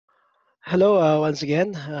Hello, once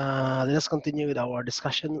again. Let us continue with our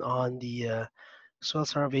discussion on the soil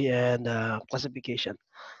survey and classification.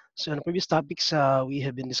 So, in the previous topics, we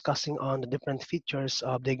have been discussing on the different features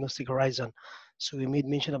of diagnostic horizon. So, we made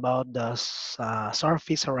mention about the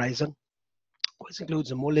surface horizon, which includes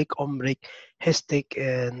the Molek, Ombric, Hestic,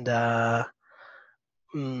 and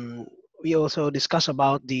mm, we also discuss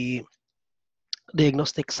about the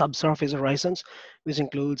diagnostic subsurface horizons, which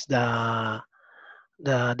includes the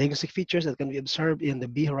diagnostic features that can be observed in the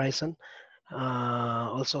B horizon.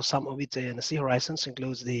 Also, some of it in the C horizons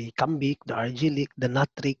includes the cambic, the argillic, the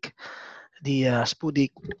natric, the spudic,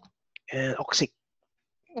 and oxic.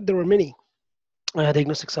 There were many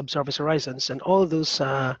diagnostic subsurface horizons, and all those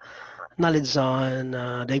knowledge on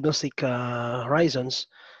diagnostic horizons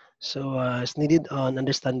so is needed on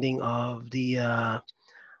understanding of the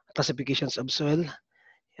classifications of soil,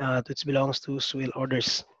 which belongs to soil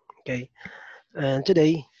orders. Okay, and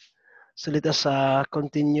today, so let us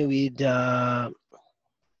continue with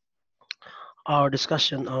our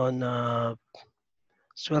discussion on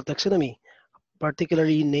soil taxonomy,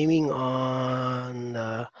 particularly naming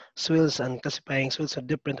on soils and classifying soils of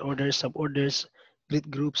different orders, suborders, grid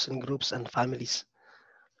groups, and families.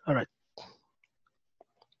 All right.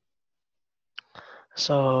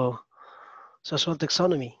 So, soil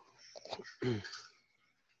taxonomy.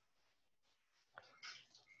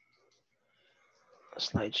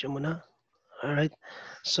 Slideshow muna. All right.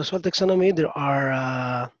 So, soil taxonomy, there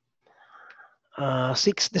are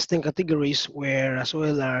six distinct categories where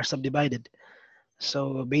soil are subdivided.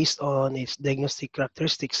 So, based on its diagnostic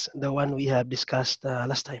characteristics, the one we have discussed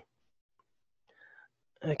last time.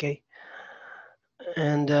 Okay.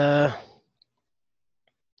 And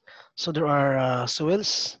so there are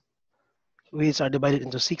soils which are divided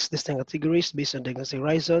into six distinct categories based on diagnostic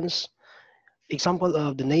horizons. Example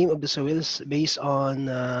of the name of the soils based on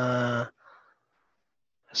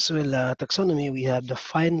soil taxonomy, we have the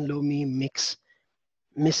fine loamy mix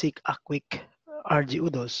mesic aquic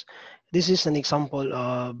argiudos. This is an example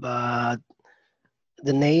of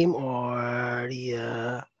the name or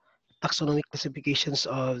the taxonomic classifications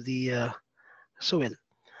of the soil.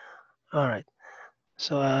 All right.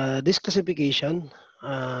 So this classification,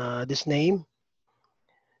 this name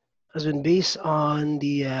has been based on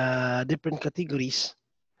the different categories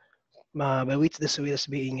by which the soil is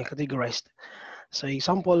being categorized. So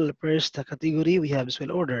example, first category, we have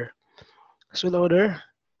soil order. Soil order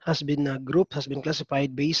has been grouped, has been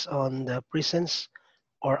classified based on the presence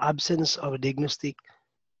or absence of diagnostic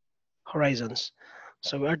horizons.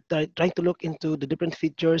 So we are trying to look into the different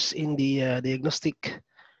features in the diagnostic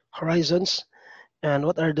horizons and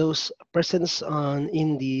what are those presence on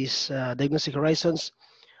in these diagnostic horizons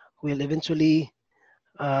will eventually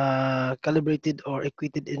calibrated or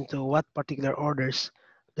equated into what particular orders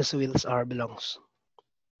the soils are belongs.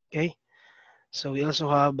 Okay, so we also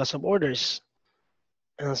have suborders,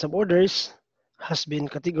 and suborders has been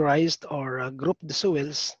categorized or grouped the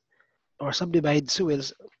soils or subdivide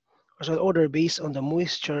soils or soil order based on the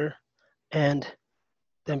moisture and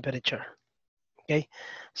temperature. Okay,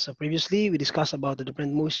 so previously we discussed about the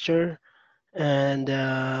different moisture and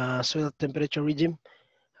soil temperature regime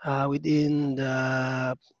within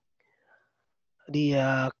the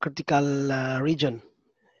critical region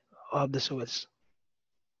of the soils.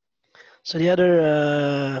 So the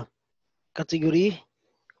other category,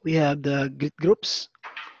 we have the grid groups.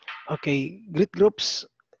 Okay, grid groups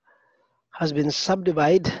has been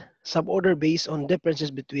subdivided, suborder based on differences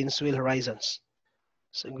between soil horizons.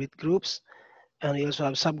 So grid groups, and we also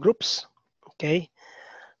have subgroups. Okay,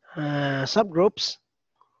 subgroups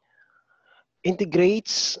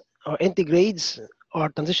integrates or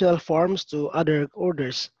transitional forms to other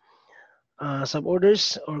orders.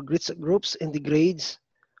 Suborders or grid groups integrates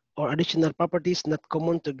or additional properties not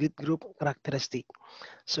common to grid group characteristic.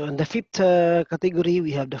 So in the fifth category,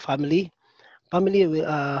 we have the family. Family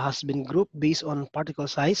has been grouped based on particle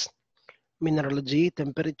size, mineralogy,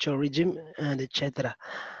 temperature regime, and etc.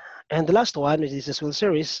 And the last one, which is the soil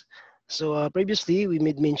series. So previously, we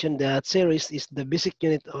made mention that series is the basic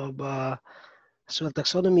unit of soil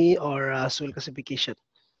taxonomy or soil classification.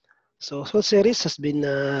 So soil series has been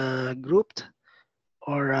grouped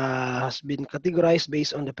or has been categorized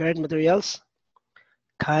based on the parent materials,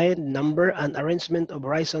 kind, number, and arrangement of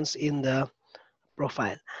horizons in the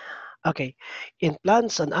profile. Okay, in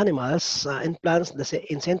plants and animals, in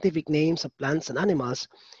scientific names of plants and animals,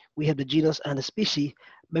 we have the genus and the species,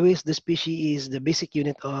 by which the species is the basic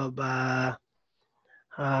unit of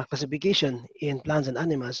classification in plants and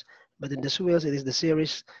animals. But in the soils, it is the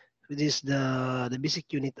series, which is the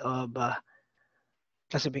basic unit of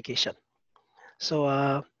classification.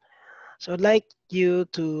 So So I'd like you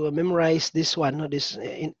to memorize this one, no, this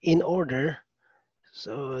in order.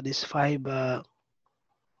 So these five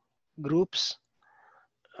groups,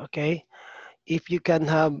 okay? If you can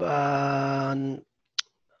have,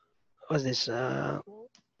 what's this,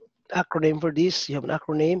 acronym for this, you have an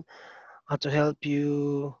acronym to help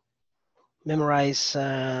you memorize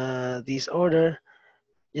this order,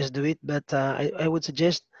 just do it. But I would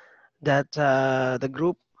suggest that the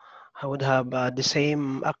group would have the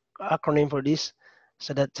same acronym for this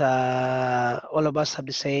so that all of us have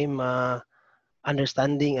the same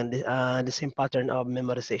understanding and the same pattern of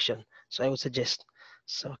memorization. So I would suggest.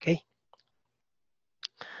 So, okay.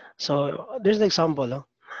 So there's an example. No?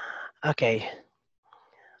 Okay.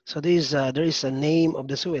 So there is a name of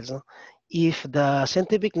the soils. No? If the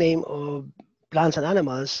scientific name of plants and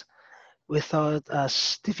animals without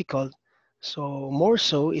as difficult, so more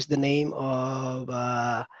so is the name of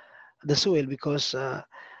the soil because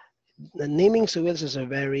the naming soils is a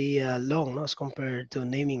very long no, as compared to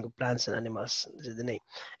naming of plants and animals. This is the name.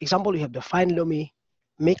 Example, you have the fine loamy,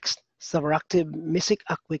 mixed, subactive, mesic,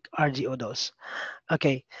 aquic, RGO-DOS.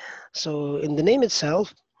 Okay, so in the name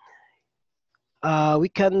itself, we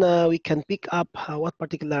can pick up what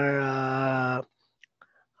particular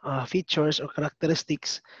features or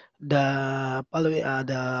characteristics the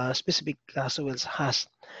specific soils has.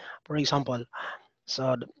 For example,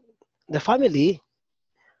 so the family,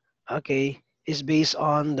 okay, is based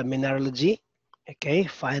on the mineralogy. Okay,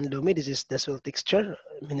 fine loamy, this is the soil texture,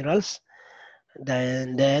 minerals.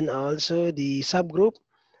 Then also the subgroup,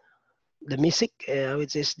 the mesic,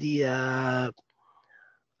 which is the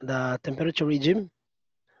temperature regime,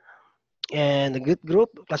 and the grit group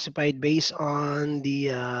classified based on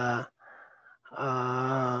the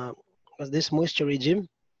uh, what's this moisture regime,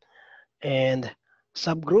 and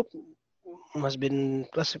subgroup has been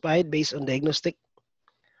classified based on diagnostic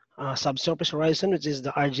subsurface horizon, which is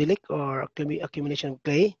the argillic or accumulation of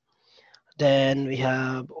clay. Then we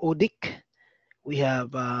have odic, we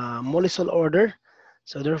have mollisol order.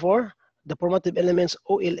 So therefore, the formative elements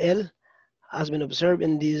OLL has been observed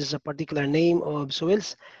in this particular name of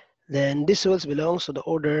soils. Then this soils belongs to the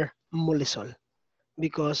order mollisol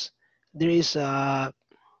because there is what's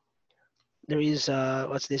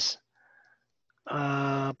this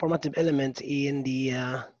formative element in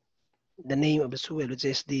the name of the soil, which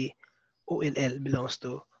is the OLL belongs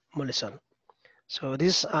to mollisol. So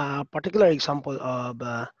this particular example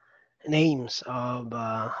of names of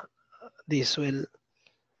the soil.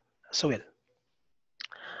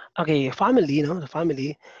 Okay, family, you know, the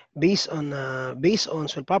family based on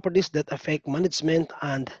soil properties that affect management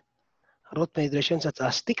and root penetration, such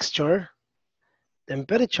as texture,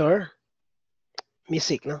 temperature,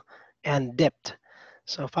 mesic, no, and depth.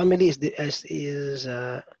 So family is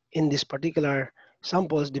in this particular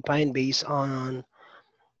samples defined based on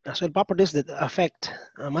soil properties that affect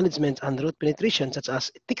management and root penetration, such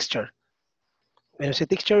as texture. When we say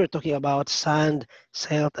texture, we're talking about sand,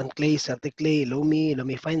 silt, and clay, silty clay, loamy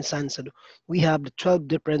fine sand. So we have the 12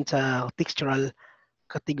 different textural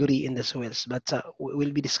category in the soils, but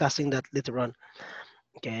we'll be discussing that later on.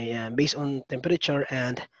 Okay, based on temperature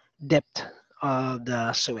and depth of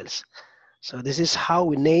the soils. So this is how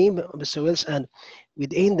we name the soils, and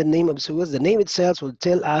within the name of soils, the name itself will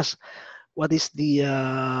tell us what is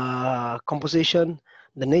the composition,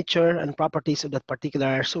 the nature and properties of that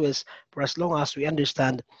particular soils, for as long as we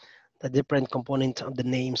understand the different components of the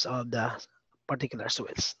names of the particular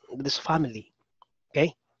soils, this family,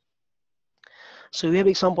 okay? So we have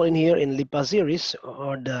example in here in Lipaziris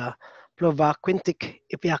or the Plovaquintic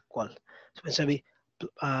epiaqual. So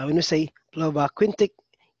when we say Plovaquintic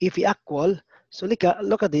epiaqual, so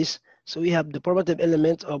look at this. So we have the formative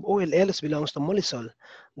element of OLL belongs to mollisol.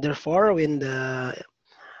 Therefore, when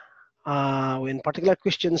particular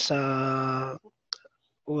questions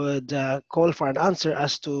would call for an answer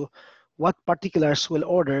as to what particular soil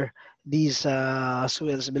order these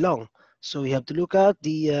soils belong. So we have to look at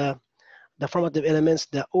the formative elements,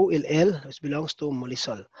 the OLL, which belongs to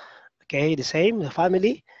mollisol. Okay, the same, the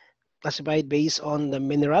family, classified based on the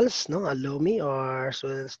minerals, no, loamy or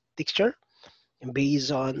soil texture, and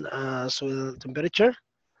based on soil temperature.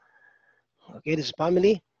 Okay, this is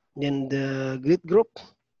family. Then the grit group.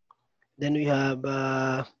 Then we have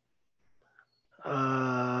uh,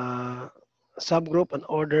 subgroup and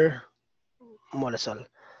order mollisol.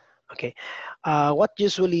 Okay, what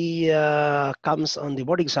usually comes on the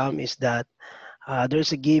board exam is that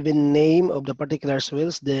there's a given name of the particular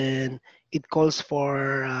soils, then it calls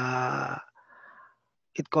for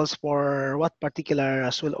what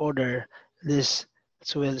particular soil order this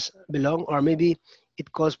soils belong, or maybe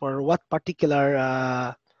it calls for what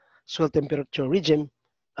particular soil temperature regime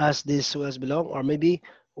as these soils belong, or maybe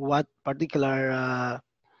what particular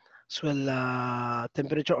soil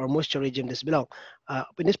temperature or moisture regime this belong.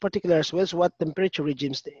 In this particular soils, what temperature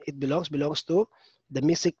regimes it belongs to the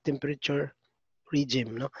mesic temperature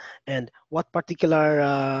regime, no? And what particular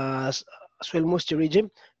soil moisture regime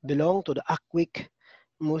belong to the aquic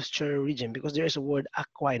moisture regime, because there is a word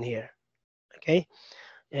aqua in here, okay?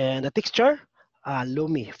 And the texture,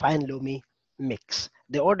 loamy, fine loamy mix.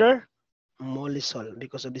 The order, mollisol,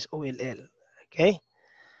 because of this OLL, okay?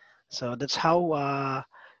 So that's how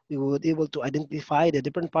we would able to identify the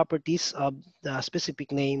different properties of the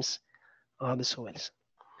specific names of the soils.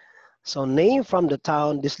 So name from the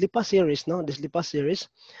town, this Lipa series, no, this Lipa series,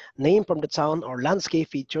 name from the town or landscape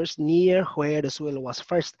features near where the soil was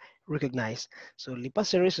first recognized. So Lipa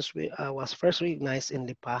series was first recognized in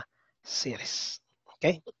Lipa series,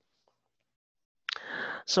 okay?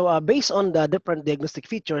 So based on the different diagnostic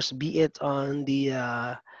features, be it on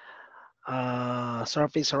the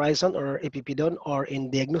surface horizon or epipedon or in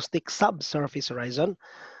diagnostic subsurface horizon,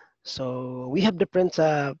 so we have different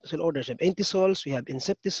soil orders. We have entisols, we have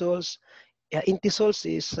inceptisols. Entisols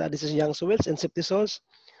is, this is young soils. Inceptisols,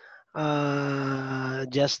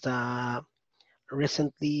 just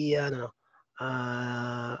recently,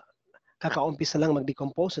 kakaumpisa lang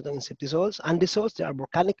mag-decompose itong inceptisols. Andisols, they are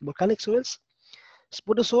volcanic soils.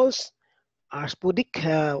 Spodosols are spodic.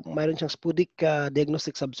 Mayroon siyang spodic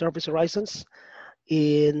diagnostic subsurface horizons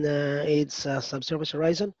in its subsurface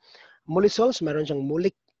horizon. Mollisols, mayroon siyang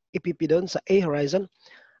mollic epipedon sa A horizon.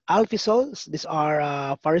 Alphisols, these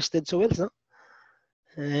are forested soils, no?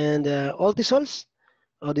 And altisols,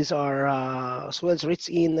 these are soils rich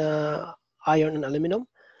in iron and aluminum,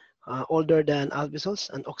 older than alphisols.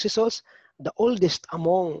 And oxysols, the oldest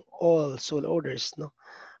among all soil orders, no?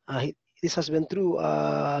 This has been through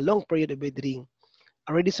a long period of weathering.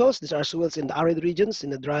 Aridisols, these are soils in the arid regions, in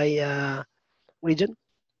the dry region.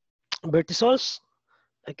 Vertisols,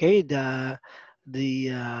 okay, the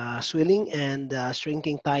swelling and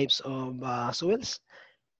shrinking types of soils.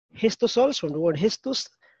 Histosols, from the word histus,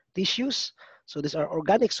 tissues. So these are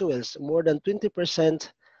organic soils. More than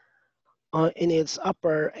 20% in its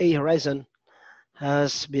upper A horizon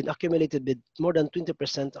has been accumulated with more than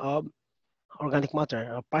 20% of organic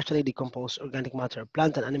matter, or partially decomposed organic matter,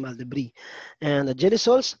 plant and animal debris. And the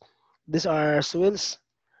gelisols, these are soils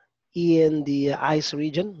in the ice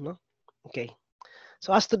region, no? Okay.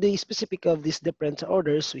 So as to the specific of these different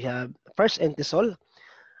orders, we have first entisol.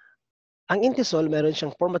 Ang entisol, meron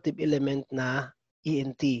siyang formative element na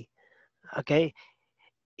ENT. Okay?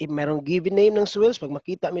 If merong given name ng soils, pag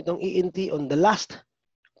makita mo itong ENT on the last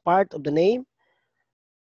part of the name,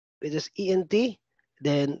 which is ENT,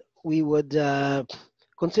 then we would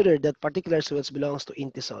consider that particular soils belongs to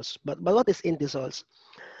entisols. But what is entisols?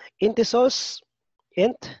 Entisols,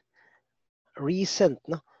 ent, recent,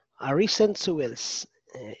 no? Recent soils.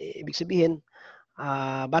 Ibig sabihin,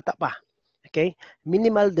 bata pa. Okay?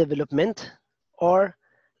 Minimal development or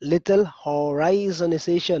little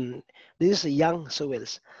horizonization. This is young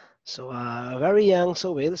soils. So very young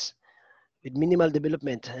soils with minimal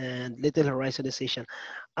development and little horizonization.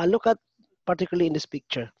 Look at particularly in this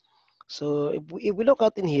picture. So if we look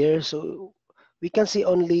at in here, so we can see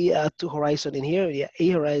only two horizon in here, the A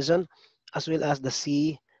horizon as well as the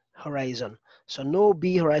C horizon. So no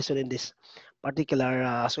B horizon in this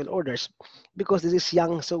particular soil orders because this is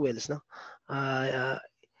young soils. No?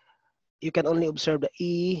 You can only observe the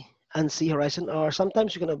E and C horizon, or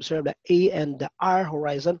sometimes you can observe the A and the R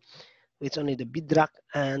horizon, which only the bedrock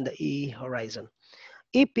and the E horizon.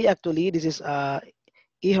 EP actually, this is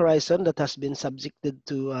E horizon that has been subjected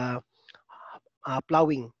to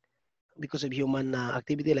plowing because of human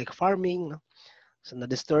activity like farming. No? So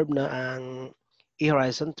na-disturb na ang E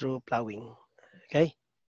horizon through plowing. Okay?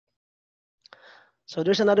 So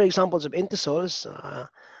there's another examples of entisols.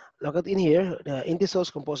 Look at in here, the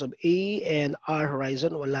entisols composed of A and R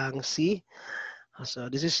horizon, walang C. So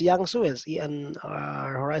this is young soils, E and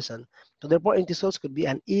R horizon. So therefore, entisols could be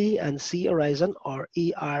an E and C horizon or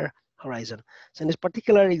ER horizon. So in this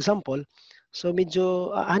particular example, so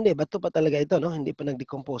medyo, hindi, bato pa talaga ito, no? Hindi pa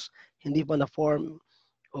nag-decompose, hindi pa na-form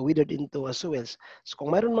or withered into a soils. So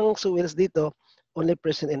kung mayroon mga soils dito, only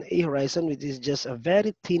present in A horizon, which is just a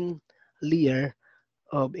very thin layer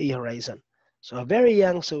of A horizon. So a very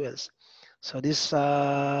young soils. So this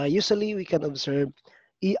usually we can observe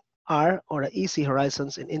ER or EC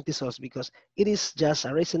horizons in entisols because it is just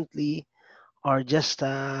recently or just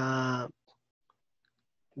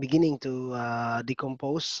beginning to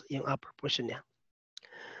decompose yung upper portion niya.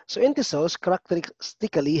 So entisols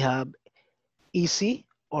characteristically have EC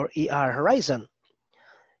or ER horizon.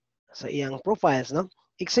 sa iyang profiles, no?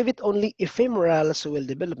 Exhibit only ephemeral soil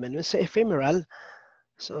development. When say ephemeral,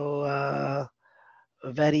 so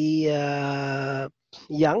very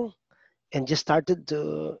young and just started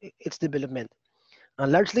to its development,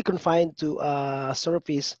 largely confined to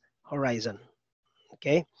surface horizon.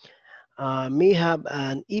 Okay, may have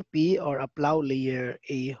an EP or a plow layer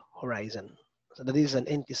a horizon. So that is an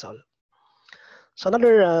entisol. So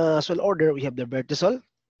another soil order, we have the vertisol.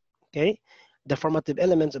 Okay, the formative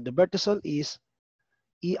elements of the vertisol is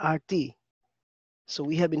ERT. So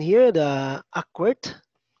we have in here the aquert.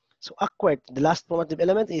 So aquert, the last formative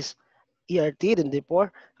element is ERT, then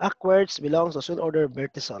therefore aquerts belongs to soil order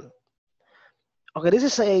vertisol. Okay, this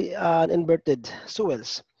is an inverted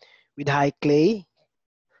soils with high clay,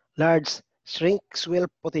 large shrink swell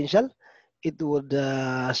potential. It would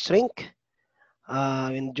shrink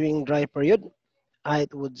during dry period.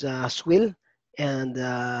 It would swell and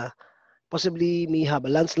possibly may have a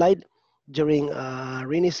landslide during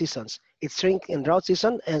rainy seasons. It shrink in drought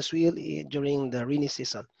season and swell during the rainy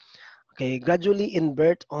season. Okay, gradually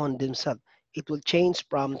invert on themselves. It will change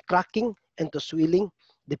from cracking into swelling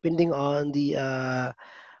depending on the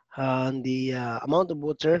amount of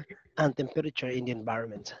water and temperature in the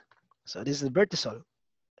environment. So this is the vertisol.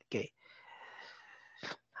 Okay,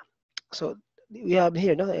 so we have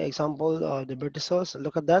here no example of the vertisols.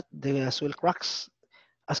 Look at that, the swell cracks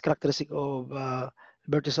as characteristic of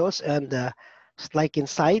vertisols and the lichen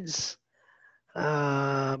sides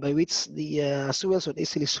by which the soils would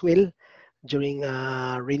easily swell during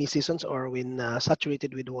rainy seasons or when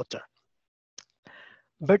saturated with water.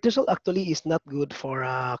 Vertisol actually is not good for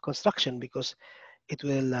construction because it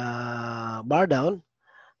will bar down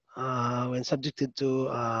when subjected to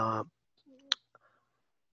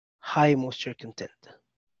high moisture content.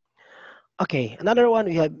 Okay, another one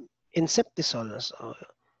we have inceptisol.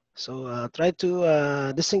 So try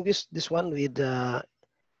to distinguish this one with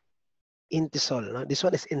intisol. No? This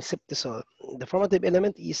one is inceptisol. The formative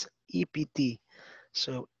element is EPT.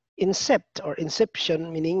 So incept or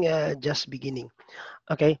inception meaning just beginning.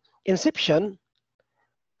 Okay, inception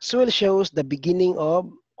soil shows the beginning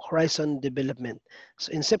of horizon development.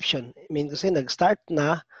 So inception means kasi nag-start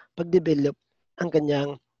na pag-develop ang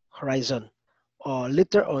kanyang horizon or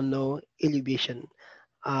little or no elevation.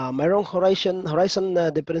 Mayroong horizon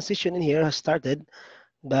differentiation in here has started,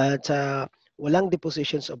 but walang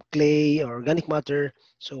depositions of clay or organic matter.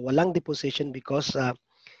 So walang deposition because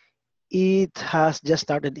it has just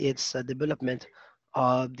started its development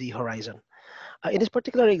of the horizon. In this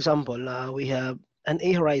particular example, we have an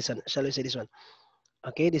A horizon. Shall we say this one?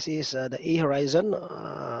 Okay, this is the A horizon.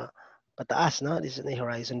 Pataas, no? This is an A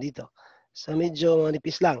horizon dito. So medyo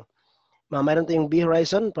nipis lang. Mayroon tayong B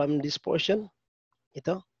horizon from this portion.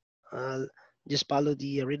 Ito. Just follow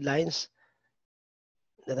the red lines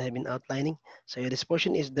that I have been outlining. So this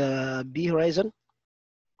portion is the B horizon.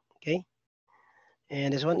 Okay.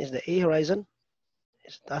 And this one is the A horizon.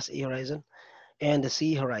 That's A horizon. And the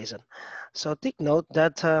C horizon. So take note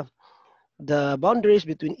that the boundaries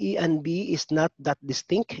between E and B is not that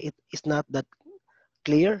distinct. It is not that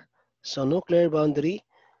clear. So no clear boundary.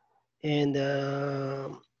 And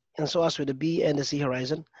so as with the B and the C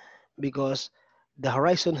horizon, because the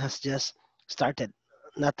horizon has just started,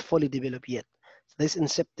 not fully developed yet. So this is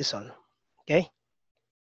inceptisol. Okay.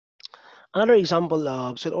 Another example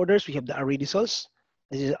of soil orders, we have the aridisols.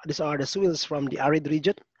 These are the soils from the arid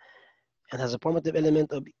region and has a formative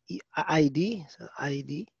element of ID. So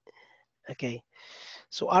ID. Okay.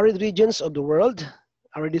 So arid regions of the world,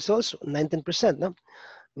 aridisols, 19%. No?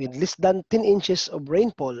 With less than 10 inches of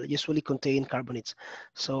rainfall usually contain carbonates.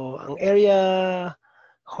 So ang area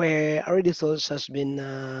where aridisols has been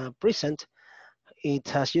present, it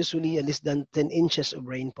has usually less than 10 inches of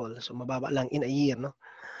rainfall. So mababa lang in a year, no?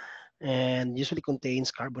 And usually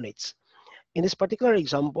contains carbonates. In this particular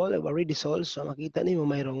example of aridisols, so makita niyo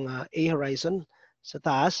mayroong A horizon sa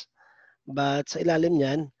taas, but sa ilalim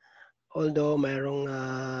niyan, although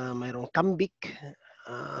mayroong cambic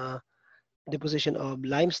deposition of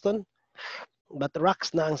limestone, but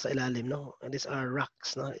rocks na ang sa ilalim, no? And these are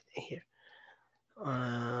rocks, no? Here.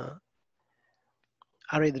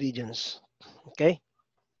 Arid regions. Okay?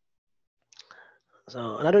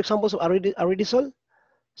 So another example of aridisol.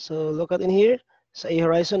 So look at in here. Sa A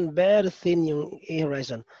horizon, very thin yung A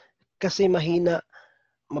horizon. Kasi mahina,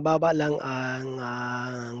 mababa lang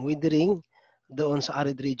ang withering doon sa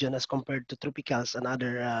arid region as compared to tropicals and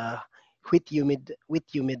other wet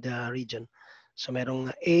humid region. So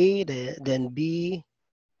mayroong A, then B.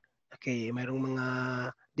 Okay, mayroong mga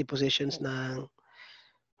depositions ng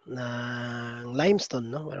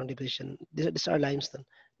limestone, no? Mayroong deposition. These are limestone.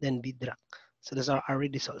 Then bedrock. So these are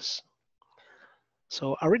aridisols.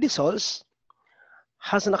 So aridisols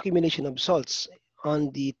has an accumulation of salts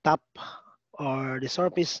on the top or the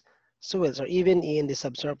surface soils or even in the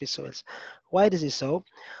subsurface soils. Why this is so?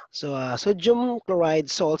 So sodium chloride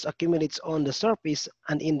salts accumulates on the surface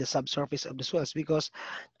and in the subsurface of the soils because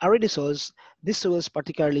aridisols, these soils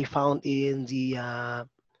particularly found in the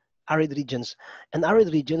arid regions. And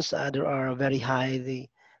arid regions, there are very high, the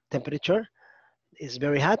temperature is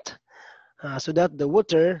very hot, so that the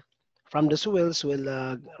water from the soils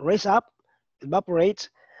will rise up, evaporate,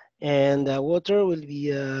 and water will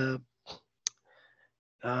be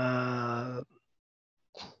uh,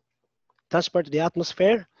 transferred to the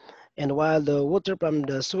atmosphere. And while the water from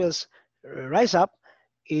the soils rise up,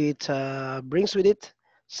 it brings with it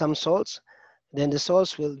some salts. Then the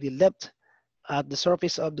salts will be left at the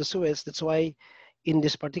surface of the soils. That's why in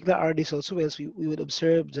this particular aridisol soils, we would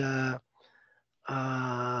observe the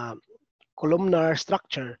uh, columnar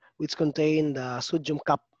structure which contain the sodium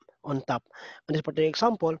cap on top. In this particular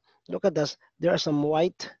example, look at this. There are some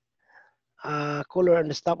white color on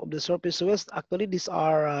the top of the surface soils. Actually, these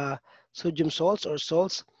are sodium salts or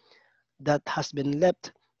salts that has been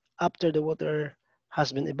left after the water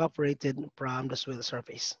has been evaporated from the soil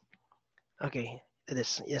surface. Okay, that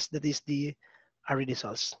is, yes, that is the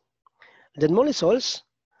aridisols. Then mollisols,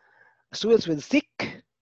 soils with thick,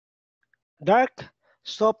 dark,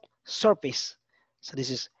 soft surface. So this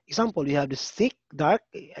is example. We have this thick, dark.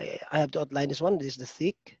 I have to outline this one. This is the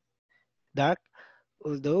thick, dark.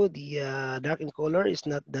 Although the dark in color is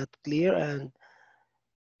not that clear and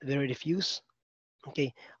very diffuse.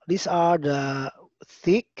 Okay, these are the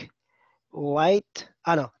thick, white,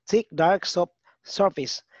 no, thick, dark, soft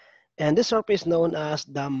surface. And this surface is known as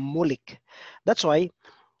the mollic. That's why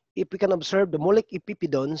if we can observe the mollic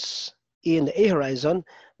epipedons in the A horizon,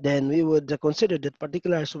 then we would consider that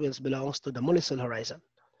particular soils belongs to the mollisol horizon,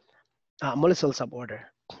 mollisol suborder.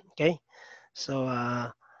 Okay, so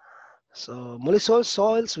mollisol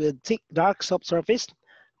soils with thick, dark, soft surface,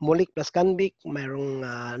 mollic plus canbic, mayroong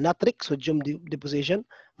natric, sodium deposition,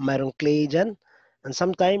 mayroong clay dyan, and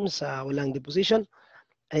sometimes walang deposition.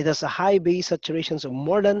 And it has a high base saturation, so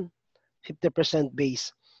more than 50%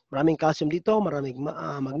 base. Maraming calcium dito, maraming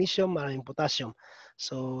magnesium, maraming potassium.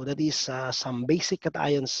 So that is some basic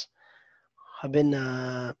cations have been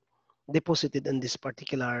deposited in this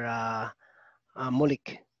particular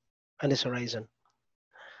mollic on this horizon.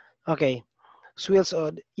 Okay, soils.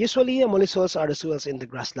 Usually mollisols are the soils in the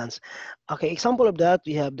grasslands. Okay, example of that,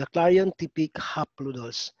 we have the Clarion typic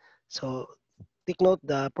haploids. So take note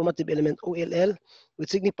the formative element OLL, which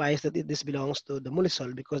signifies that this belongs to the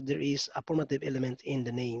mollisol because there is a formative element in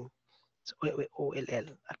the name. So OLL,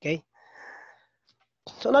 okay?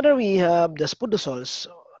 So another we have the spudosols.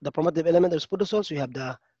 The formative element of spudosols, we have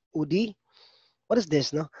the UD. What is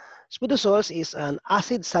this, no? Spudosols is an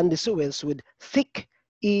acid sandy soils with thick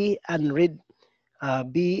E and red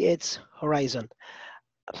B its horizon.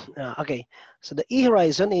 Okay, so the E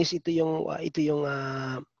horizon is ito yung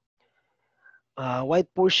white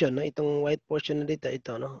portion, no? Itong white portion na dito,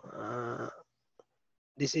 ito, no?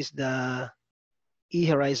 This is the E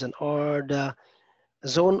horizon or the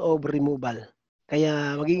zone of removal.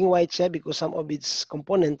 Kaya magiging white siya because some of its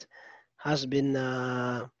component has been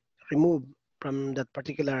removed from that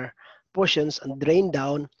particular portions and drained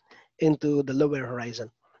down into the lower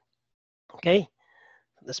horizon. Okay,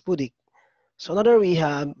 the spudic. So another we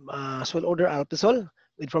have soil order alpisol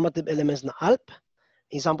with formative elements na alp.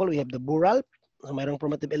 Example, we have the buralp. So mayroong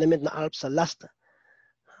formative element na alp sa last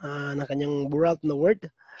ng kanyang buralp na word.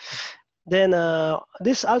 Then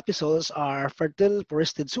these alpisols are fertile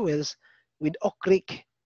forested soils with ocric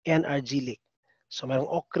and argillic. So mayroong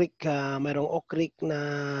ocric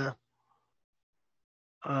na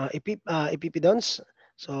epipedons.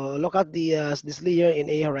 So look at the this layer in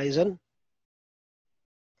A horizon.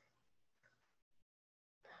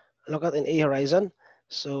 Look at in A horizon.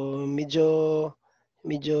 So medyo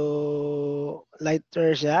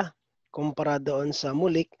lighter siya kumpara doon sa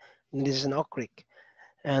mollic. And this is an ocric.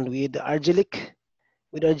 And with argillic,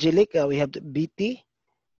 we have the BT.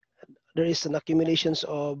 There is an accumulations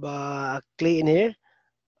of clay in here.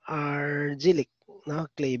 Argillic, no?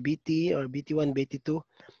 Clay BT or BT1, BT2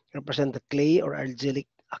 represent the clay or argillic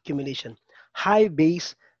accumulation. High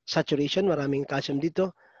base saturation, maraming calcium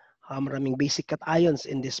dito, maraming basic cations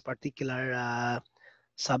in this particular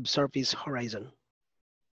subsurface horizon.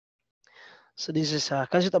 So this is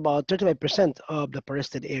consists about 35% of the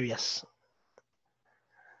forested areas.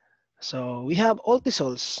 So we have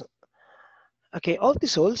altisols. Okay,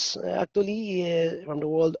 altisols actually from the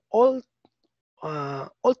word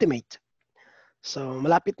ultimate. So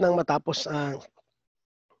malapit nang matapos ang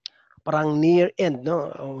parang near end, no?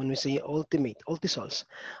 When we say ultimate, ultisols.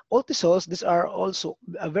 Ultisols, these are also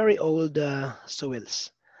a very old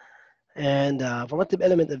soils. And formative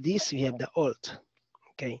element of these, we have the ult.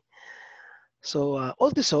 Okay. So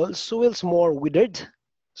ultisols, soils more withered.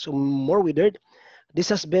 So more withered. This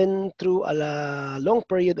has been through a long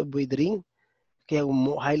period of withering. Kaya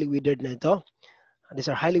highly withered na ito. These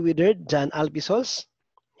are highly withered than alpisols.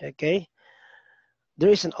 Okay. There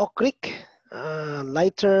is an ocric,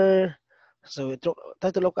 lighter. So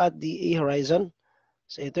try to look at the A horizon.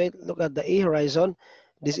 So try to look at the A horizon.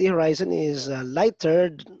 This A horizon is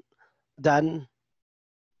lighter than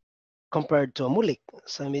compared to a mulik.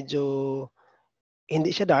 So medyo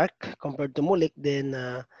hindi siya dark compared to mulik. Then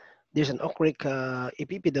there's an ocric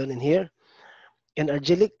epipedon in here. And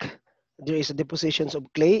argillic, there is a depositions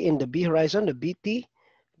of clay in the B horizon, the BT.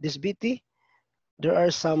 This BT, there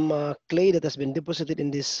are some clay that has been deposited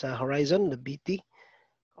in this horizon, the BT,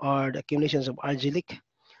 or the accumulations of argillic.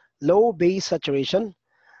 Low base saturation.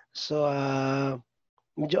 So,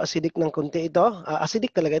 medyo acidic ng konti ito.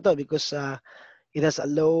 Acidic talaga ito because it has a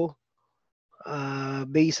low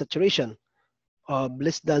base saturation of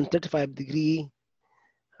less than 35 degree,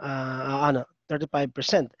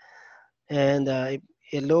 35%. And a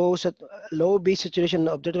low base saturation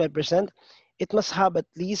of 35%, it must have at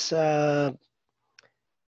least, 65%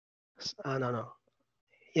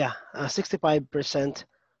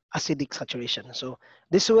 acidic saturation. So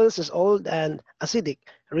this soils is old and acidic,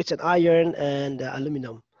 rich in iron and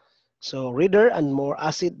aluminum. So redder and more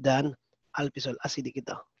acid than alpisol, acidic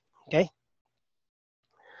ito. Okay?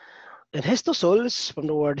 And histosols, from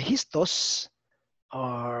the word histos,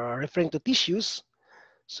 are referring to tissues.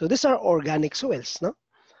 So these are organic soils, no?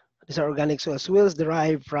 These are organic soils. Soils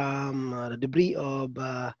derived from the debris of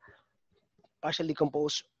partially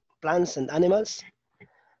decomposed plants and animals,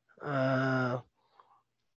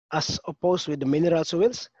 as opposed with the mineral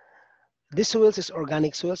soils. This soils is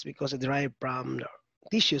organic soils because it derived from the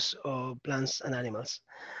tissues of plants and animals.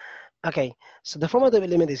 Okay, so the formative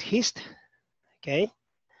element is hist. Okay,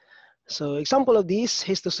 so example of these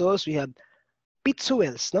histosols, we have pit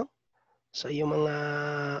soils, no? So yung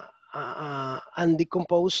mga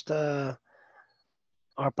undecomposed or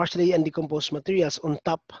partially undecomposed materials on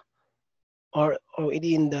top or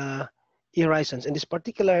in the horizons. In this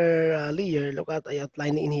particular layer, look at I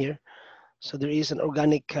outline in here. So there is an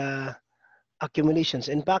organic accumulations.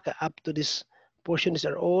 In fact, up to this portion, these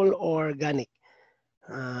are all organic.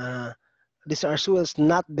 These are soils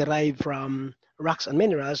not derived from rocks and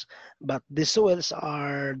minerals, but the soils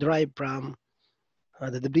are derived from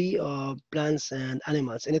the debris of plants and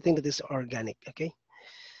animals, anything that is organic, okay?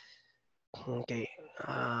 Okay,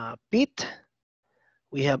 peat,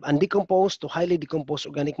 we have undecomposed to highly decomposed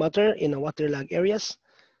organic matter in waterlogged areas,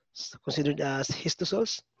 considered as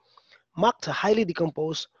histosols. Muck, highly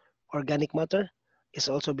decomposed organic matter, is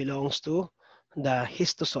also belongs to the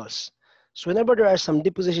histosols. So whenever there are some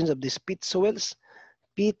depositions of these peat soils,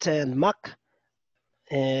 peat and muck,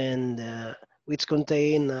 and which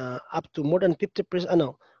contain up to more than 50%,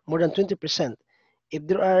 no, more than 20%. If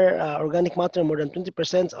there are organic matter more than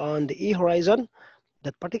 20% on the E horizon,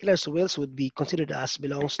 that particular soils would be considered as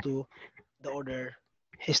belongs to the order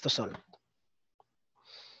histosol.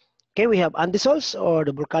 Okay, we have andisols or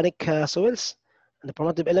the volcanic soils. And the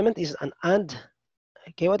formative element is an and.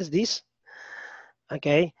 Okay, what is this?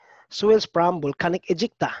 Okay, soils from volcanic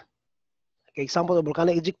ejecta. Okay, example of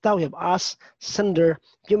volcanic ejecta, we have ash, cinder,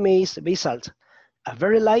 pumice, basalt. A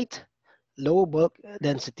very light, low bulk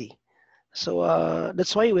density. So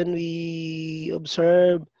that's why when we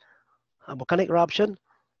observe a volcanic eruption,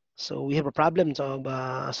 so we have a problem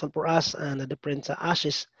of sulfur ash and the different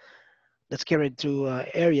ashes that's carried through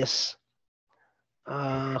areas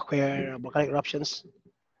where volcanic eruptions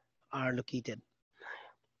are located.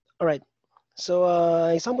 All right. So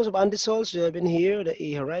examples of andisols, we have in here, the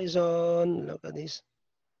A horizon, look at this,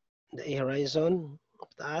 the A horizon of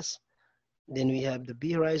the ash. Then we have the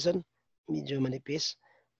B horizon, medyo manipis,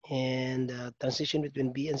 and transition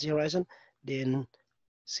between B and C horizon, then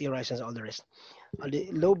C horizons, all the rest. The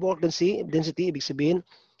low bulk density, ibig sabihin,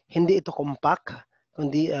 hindi ito compact,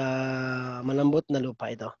 kundi malambot na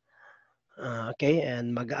lupa ito. Okay,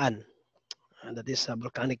 and magaan. That is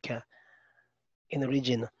volcanic in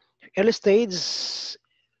origin. Early stage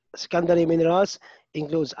secondary minerals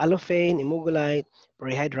includes allophane, imugolite,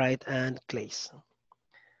 porrhydrate, and clays.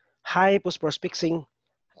 High phosphorus fixing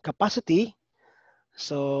capacity.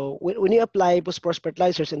 So when you apply phosphorus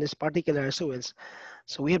fertilizers in this particular soils,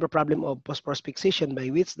 so we have a problem of phosphorus fixation by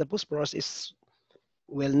which the phosphorus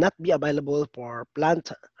will not be available for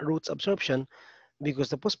plant roots absorption because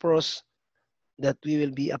the phosphorus that we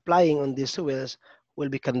will be applying on these soils will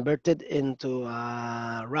be converted into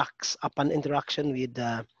rocks upon interaction with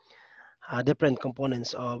different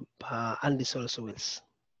components of undissolved soils.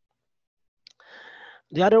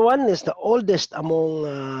 The other one is the oldest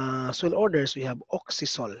among soil orders. We have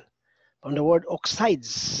oxysol, from the word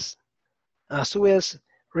oxides. Soils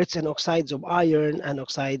rich in oxides of iron and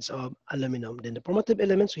oxides of aluminum. Then the formative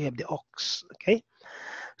elements, we have the ox. Okay,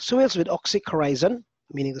 soils with oxic horizon,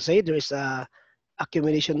 meaning to say there is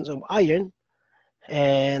accumulations of iron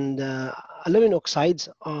and aluminum oxides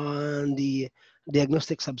on the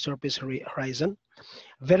diagnostic subsurface horizon.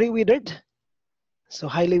 Very withered, so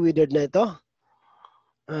highly withered na ito.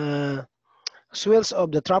 Soils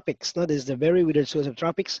of the tropics, no? This is the very withered soils of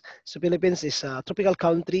tropics. So Philippines is a tropical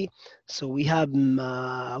country, so we have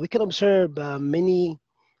we can observe many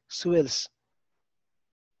soils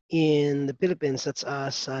in the Philippines, such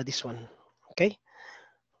as this one. Okay,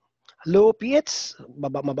 low pH,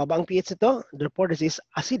 mababa ang pH ito. Therefore, this is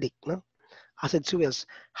acidic, no? Acid soils.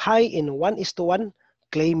 High in 1:1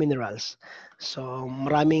 clay minerals. So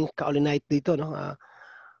maraming kaolinite dito, no?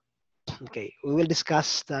 Okay, we will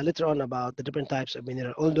discuss later on about the different types of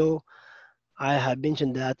mineral. Although I have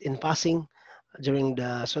mentioned that in passing during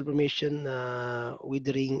the soil formation,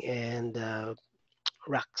 withering, and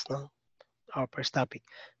rocks, no? Our first topic.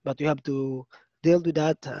 But we have to deal with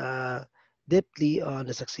that deeply on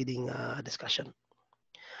the succeeding discussion.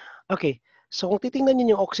 Okay, so kung titingnan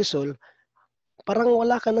niyo yung oxysol, parang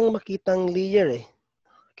wala ka nang makitang layer eh.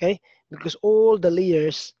 Okay? Because all the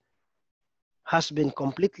layers has been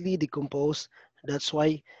completely decomposed. That's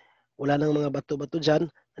why wala nang mga bato-bato dyan,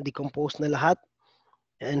 decomposed na lahat.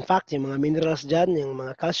 In fact, yung mga minerals dyan, yung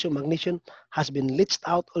mga calcium, magnesium, has been leached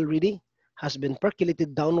out already, has been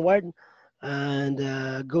percolated downward, and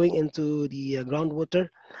going into the groundwater.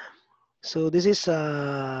 So this is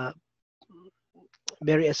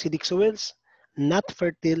very acidic soils, not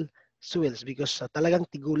fertile soils, because talagang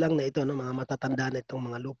tigulang na ito, no? Mga matatanda na itong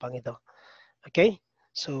mga lupang ito. Okay?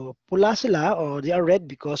 So pula sila, or they are red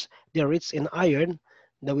because they are rich in iron,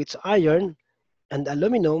 the which iron and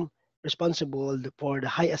aluminum responsible for the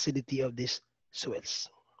high acidity of these soils.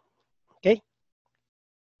 Okay?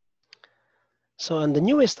 So on the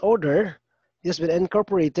newest order, this has been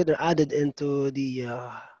incorporated or added into the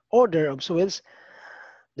order of soils.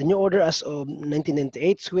 The new order as of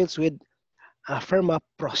 1998, soils with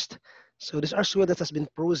permafrost. So these are soil that has been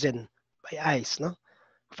frozen by ice, no?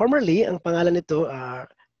 Formerly, ang pangalan nito are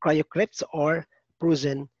cryocrypts or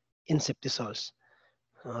frozen inceptisols.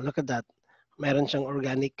 Look at that. Meron siyang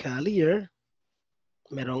organic layer,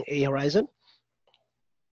 merong A horizon,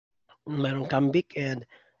 merong cambic, and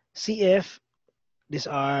CF. These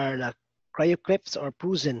are the cryocrypts or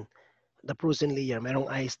frozen, the frozen layer. Merong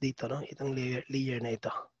ice dito, no? Itong layer na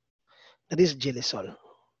ito. That is gelisol.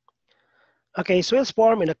 Okay, soils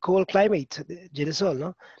form in a cool climate, gelisol,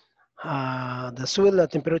 no? The soil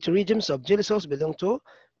temperature regimes of gelisols belong to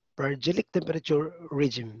pergelic temperature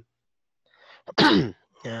regime.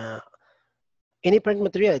 Any plant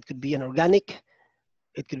material, it could be an organic,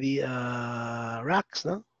 it could be rocks,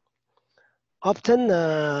 no? Often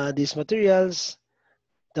these materials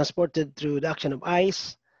transported through the action of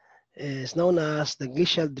ice is known as the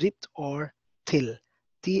glacial drift or till,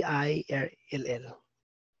 T-I-R-L-L.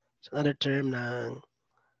 It's another term ng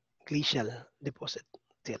glacial deposit,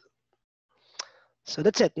 till. So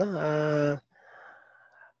that's it, no?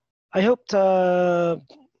 I hope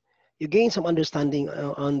you gain some understanding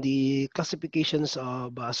on the classifications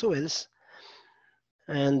of soils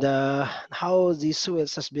and how these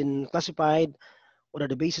soils has been classified. What are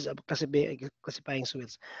the basis of classifying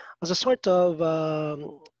soils? As a sort of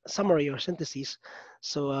summary or synthesis,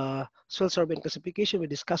 so soil survey and classification, we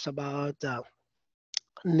discuss about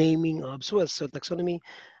naming of soils, soil taxonomy,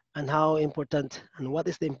 and how important and what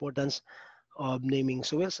is the importance of naming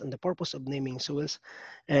soils and the purpose of naming soils.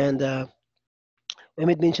 And we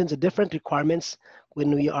made mention the different requirements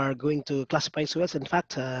when we are going to classify soils. In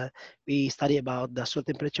fact, we study about the soil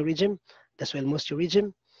temperature regime, the soil moisture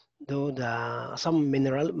regime, though some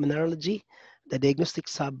mineralogy, the diagnostic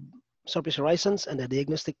subsurface horizons, and the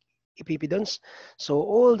diagnostic epipedons. So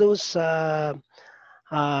all those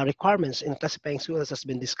requirements in classifying soils has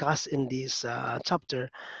been discussed in this chapter.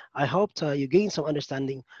 I hope you gain some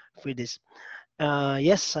understanding for this.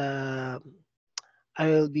 Yes, I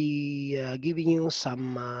will be giving you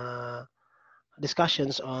some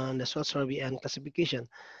discussions on the soil survey and classification.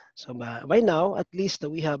 So by now, at least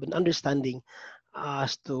we have an understanding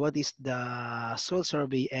as to what is the soil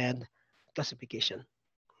survey and classification.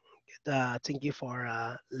 Thank you for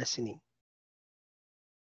listening.